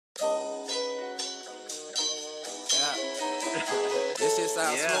Yeah. This shit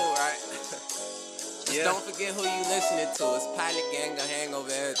sounds smooth, right? Just don't forget who you listening to. It's Pilot Gang, gonna hang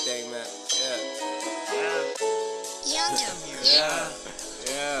over everything, man. Yeah.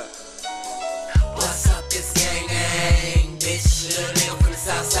 What's up, this gang gang? Bitch, little nigga from the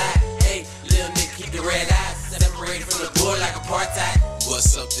Southside. Hey, little nigga, keep the red eyes separated from the board like apartheid.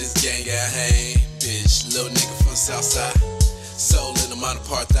 What's up, this gang gang? Bitch, little nigga from the Southside. Soul in the mind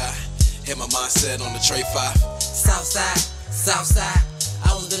apartheid. Had my mindset on the tray 5. Southside.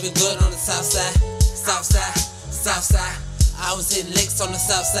 I was living good on the Southside. Southside. I was hitting licks on the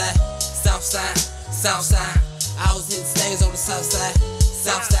Southside. Southside. I was hitting stains on the Southside.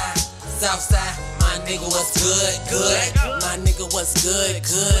 Southside. My nigga was good. My nigga was good.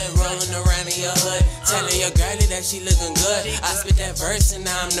 Rolling around in your hood, telling your girlie that she looking good. I spit that verse and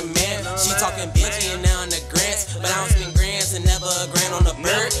now I'm the man. She talking Benji and now I'm the grants, but I don't spend grands and never a grand on the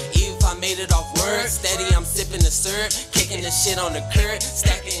bird. Even if I made it off words, steady I'm sipping the syrup, kicking the shit on the curb,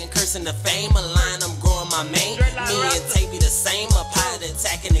 stacking and cursing the fame. A line I'm growing my main. Me and Tae be the same. A pilot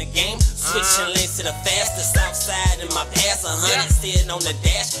attacking the game, switching lanes to the fast. The Southside in my past, 100 sitting on the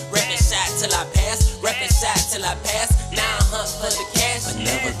dash, reppin' shot till I pass. Now I hunt for the cash, but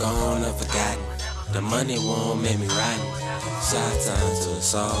never gone or forgotten. The money won't make me rotten. Shot time till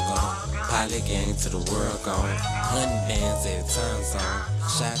it's all gone. Pilot gang till the world gone. 100 bands every time zone.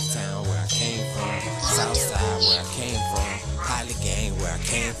 Shot town where I came from. Southside where I came from. Pilot gang where I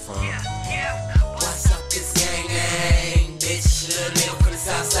came from. What's up, this gang gang? Bitch, little nigga from the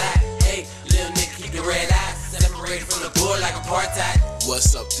Southside. Hey, little nigga, keep the red eyes separated from the board like apartheid.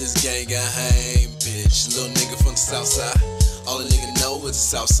 What's up, this gang gang? Bitch, little nigga from the Southside. All a nigga know is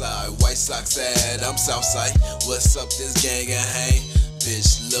the Southside. White Sox ad, I'm Southside. What's up, this gang gang?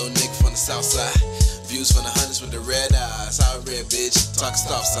 Bitch, little nigga from the Southside. Views from the hundreds with the red eyes. How red, bitch, talk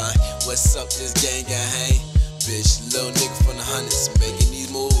stop sign. What's up, this gang gang? Bitch, little nigga from the hundreds. Making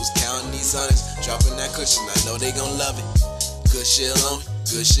these moves, counting these hundreds. Dropping that cushion, I know they gon' love it. Good shit on it.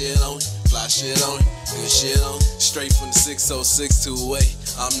 Fly shit on it, good shit on it. Straight from the 606 2-way.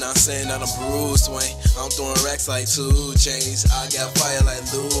 I'm not saying that I'm Bruce Wayne. I'm throwing racks like 2 chains. I got fire like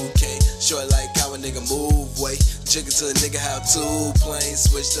Luke Kane. Short like how a nigga move weight. Jiggle to a nigga have 2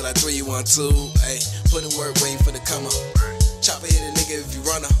 planes. Switch to like 3, you want 2. Ayy, put in work, waiting for the come up. Chopper hit a nigga if you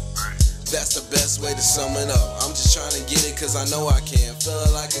run up. That's the best way to sum it up. I'm just trying to get it cause I know I can.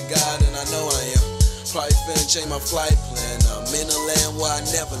 Feel like a god and I know I am. Probably finna change my flight plan. I'm in a land where I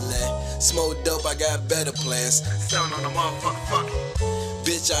never land. Smoke dope, I got better plans. Selling on the motherfucking fucking.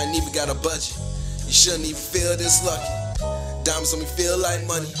 Bitch, I ain't even got a budget. You shouldn't even feel this lucky. Diamonds on me feel like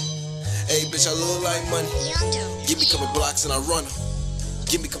money. Hey, bitch, I look like money. Give me a couple blocks and I run them.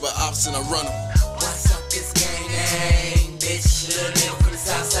 Give me a couple ops and I run them. What's up, this gang gang? Bitch, little nigga from the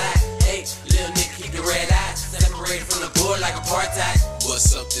Southside. Hey, little nigga, keep the red eyes separated from the board like apartheid.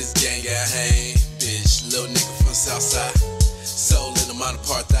 What's up, this gang gang? Bitch, little nigga from the Southside. Soul in the mind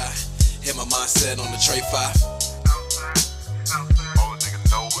apartheid. Hit my mindset on the tray 5.